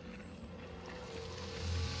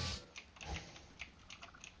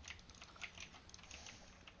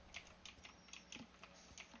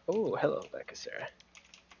 Oh, hello, Becca Sarah.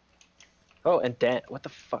 Oh, and Dan. What the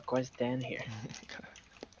fuck? Why is Dan here?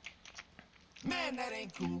 Man, that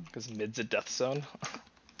ain't cool. Because mid's a death zone.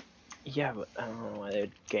 Yeah, but I don't know why they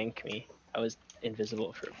would gank me. I was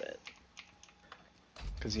invisible for a bit.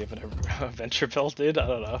 Because you have an adventure build, dude. I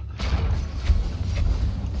don't know.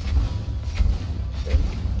 Shit.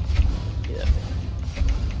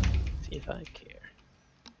 see if I care.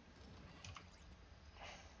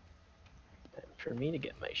 Time for me to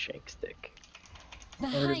get my shank stick.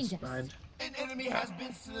 Behind us. Behind. An enemy has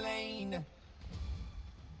been slain.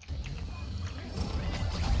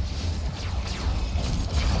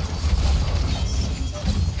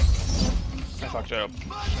 I fucked up.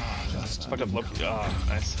 Fucked up Loki. Ah,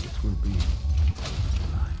 nice. To the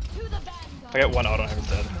vanguard. If I get one auto, I'm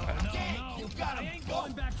dead. You got him.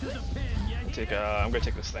 I'm gonna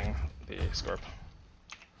take this thing, the Scorp.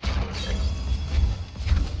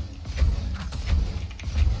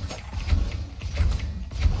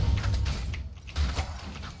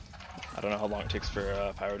 I don't know how long it takes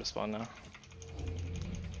for Pyro to spawn now.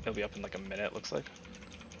 It'll be up in like a minute, looks like.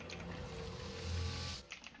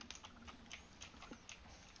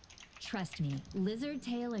 Trust me, lizard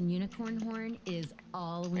tail and unicorn horn is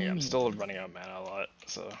all we Yeah, I'm need. still running out of mana a lot,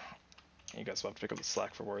 so you guys will have to pick up the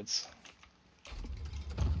slack for wards.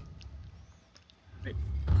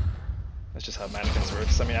 That's just how mannequins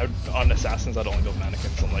works. I mean, on assassins, I'd only build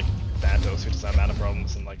mannequins on like Thanatos, who doesn't have mana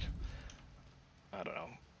problems, and like, I don't know,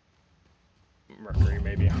 Mercury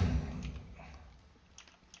maybe.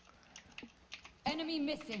 Enemy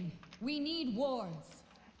missing. We need wards.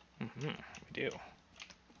 We do.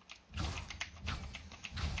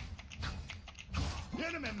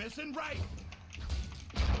 Enemy missing right.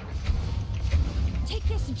 Take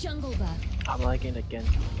this jungle buff. I'm lagging again.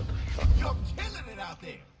 What the fuck? You're killing it out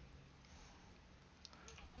there.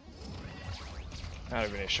 I don't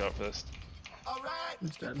even need to show up for this. All right,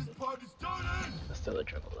 It's dead. this party's started. That's still a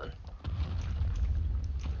jungle then.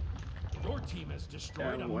 Your team has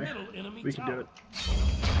destroyed Yeah, a boy. middle enemy We can tower. do it.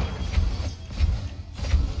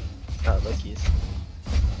 Oh, look, he's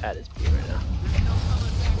at his B right now.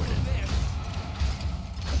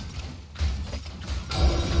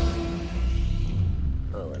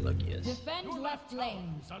 Oh, where Loki is. Defend left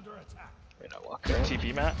lane. Is under attack. We're gonna walk around.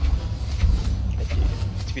 TP, Matt. Thank you.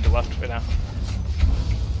 TP to left right now.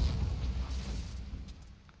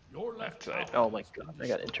 Your left Right. tower Oh my god, I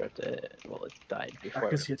got interrupted. Well, it died before.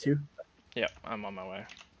 Arcus hits you. Yeah, I'm on my way.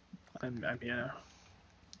 I'm here.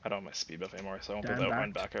 I don't have my speed buff anymore, so I won't be Yeah, able to I'm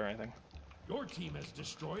outrun back or anything. Your team has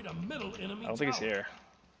destroyed a middle enemy I don't think he's here.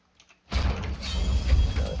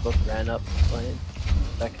 They both ran up playing.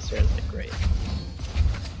 Back upstairs like great.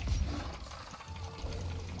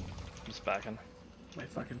 I'm just backing. My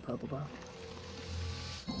fucking purple buff.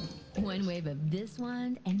 One wave of this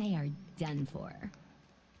wand, and they are done for.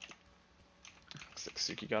 Looks like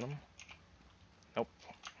Suki got him. Nope.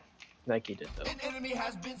 Nike did though. An enemy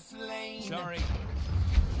has been slain. Sorry.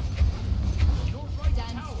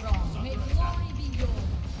 Stand strong. May glory be yours.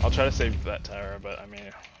 I'll try to save that tower, but I mean,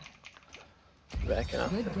 Backing up.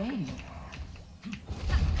 Good game.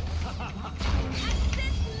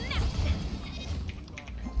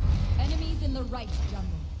 Enemies in the right jungle.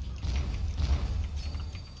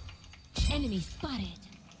 Enemy spotted.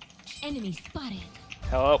 Enemy spotted.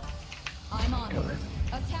 help! I'm on it.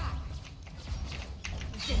 Attack.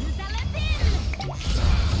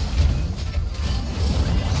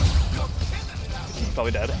 He's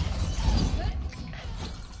probably dead.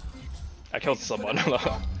 I killed someone.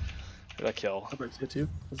 Did I kill? Upwards hit you.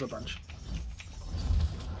 There's a bunch.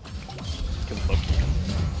 Killed Loki.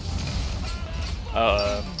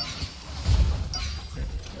 No,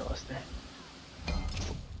 lost there.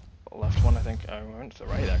 Left one, I think. I went to the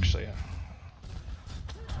right, actually.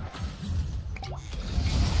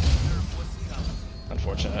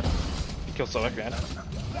 Unfortunate. You killed Sonic, man.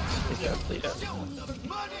 He's got to bleed out.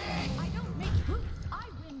 I don't make hoops, I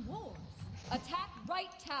win wars. Attack right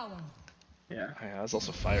tower. Yeah. Yeah, that's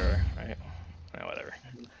also fire, right? Yeah, whatever.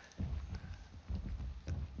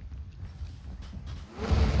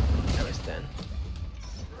 That was 10.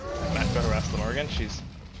 Matt, go harass the Morgan. She's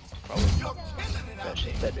probably. No,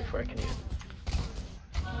 she's dead before I can even.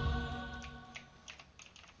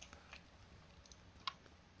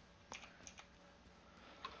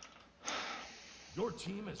 Your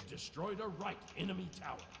team has destroyed a right enemy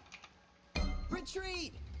tower.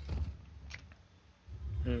 Retreat.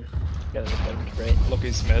 Gotta defend right.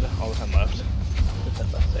 Loki's mid, all the time left.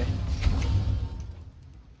 Defend left there.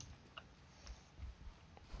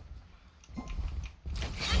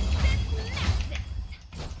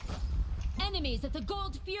 Enemies at the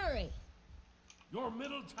Gold Fury. Your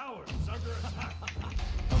middle tower is under attack.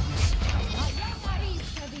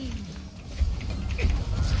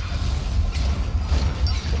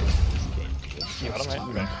 You got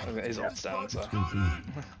him, right? Okay. His ult's down, so.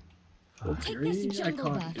 Full Take Fury? this I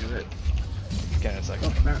jungle can't buff. do it. Get in a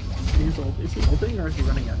second. Oh, man. Is he ulting or is he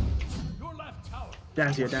running it? Your left tower.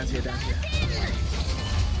 Dance here, dance here, dance here.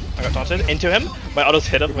 I got taunted into him. My autos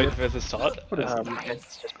hit him with his taunt.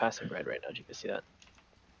 It's just passing red right now. Do you guys see that?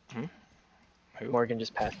 Hmm? Who? Morgan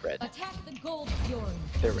just passed red. Attack the gold fury.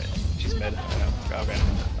 They're red. She's mid. Yeah, okay.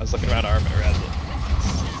 I was looking around arm at red.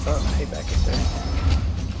 Oh, hey, back is there.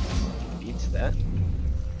 Beats that.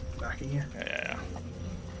 Backing you. Yeah.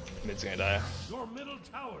 Mid's gonna die. Your middle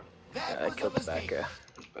tower. I killed the back guy.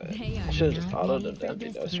 But They I are should have just not autoed ready him for down,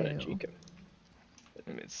 dude. I was this trying to thrill. juke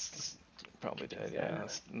him. Mid's probably dead, yeah.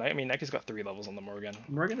 I mean, Nike's got 3 levels on the Morgan.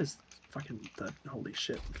 Morgan is fucking the holy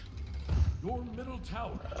shit. Your middle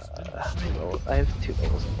tower has been I have 2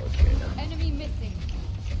 levels on Loki right now. Enemy missing.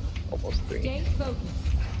 Almost 3. Stay focused.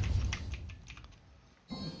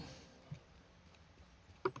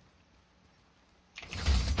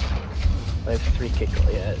 I have 3 kick goals.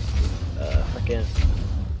 Yeah, fucking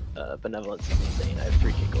Benevolence is insane. I have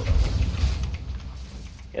 3 kick goals.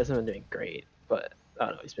 He hasn't been doing great, but I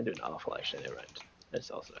don't know. He's been doing awful actually. Never mind. That's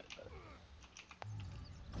also right.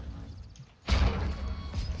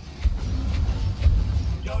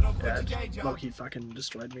 Yo, don't quit Yeah, today, Joe. Loki fucking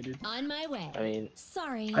destroyed me, dude. On my way. I mean,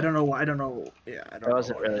 Sorry. I don't know why. I don't know. Yeah, I don't that know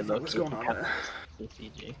wasn't really what was Loki. going on Kind there. of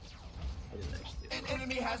CG. I didn't actually do An that.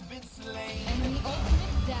 enemy has been slain. Enemy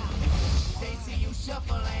ultimate down. They see you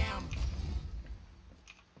shuffle lamb.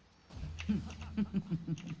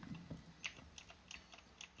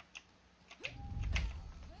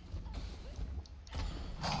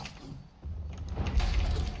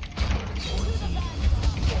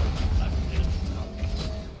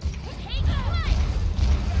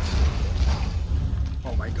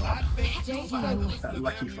 Oh my god. Stay focused. That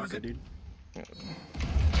lucky fucker, dude.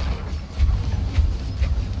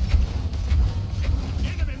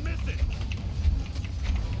 Enemy missing.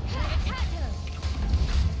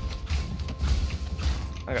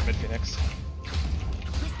 I got mid Phoenix.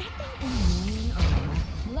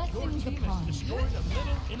 Blessings upon you. Destroy the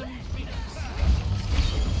middle enemy phoenix.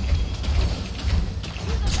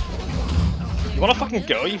 You wanna fucking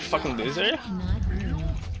go, you fucking loser? Not you.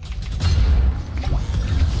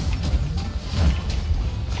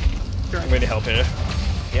 I'm going to help here.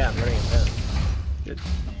 Yeah, I'm running him down. Good.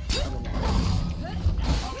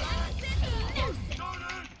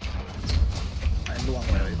 I'm the long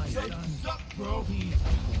way away from you. Suck, bro.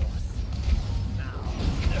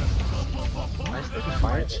 Why is there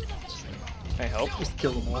fire? Can I help? Just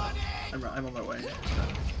kill them all. I'm on my way.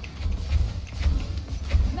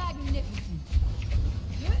 Magnificent.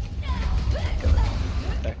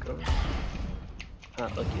 Back over.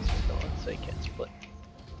 Look, he's going, so he can't split.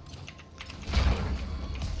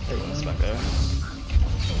 Everyone's back there.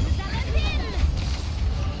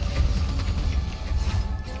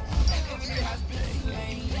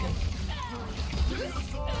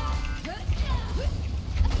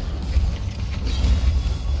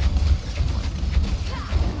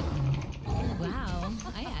 Wow,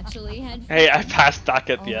 I actually had Hey, I passed back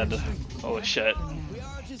at the end. Holy shit. We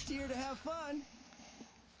are just here to have fun.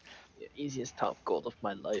 The easiest top gold of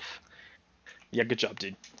my life. Yeah, good job,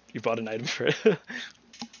 dude. You bought an item for it.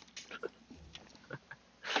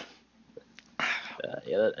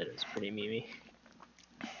 Yeah, that item's pretty memey.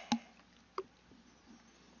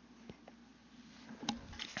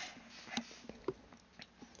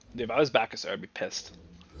 Dude, if I was Bacchus, I'd be pissed.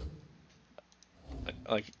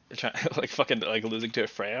 Like, like fucking like losing to a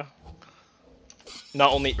Freya.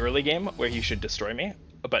 Not only early game where he should destroy me,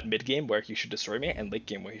 but mid game where he should destroy me, and late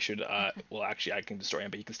game where he should well actually I can destroy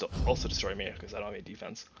him, but he can still also destroy me because I don't have any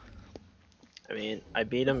defense. I mean, I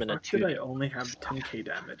beat him in a Fuck did I 2. only have 10k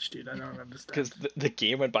damage, dude? I don't understand. Because the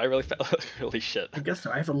game went by really fast. Holy shit. I guess so.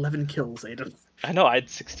 I have 11 kills, Aiden. I know I had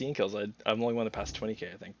 16 kills. I'm only one that passed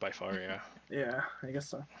 20k I think by far. Yeah. Yeah, I guess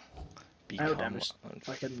so. I Become have damage.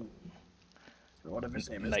 Fucking whatever his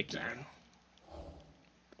name is. Nike. Dan.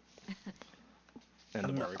 And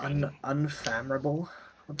the Morgan. Unfammable?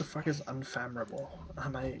 What the fuck is unfammable?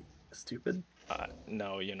 Am I stupid?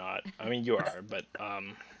 No, you're not. I mean, you are, but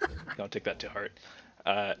don't take that to heart.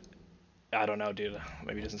 I don't know, dude.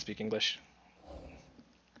 Maybe he doesn't speak English.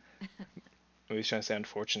 Maybe he's trying to say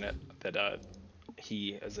unfortunate that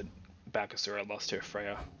he, as a Bacchusura, lost to a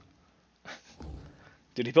Freya.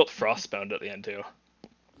 Dude, he built Frostbound at the end too.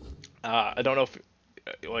 I don't know if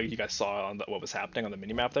well, you guys saw on what was happening on the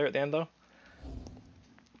minimap there at the end though.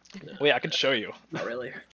 No. Well, yeah, I can show you. Not really.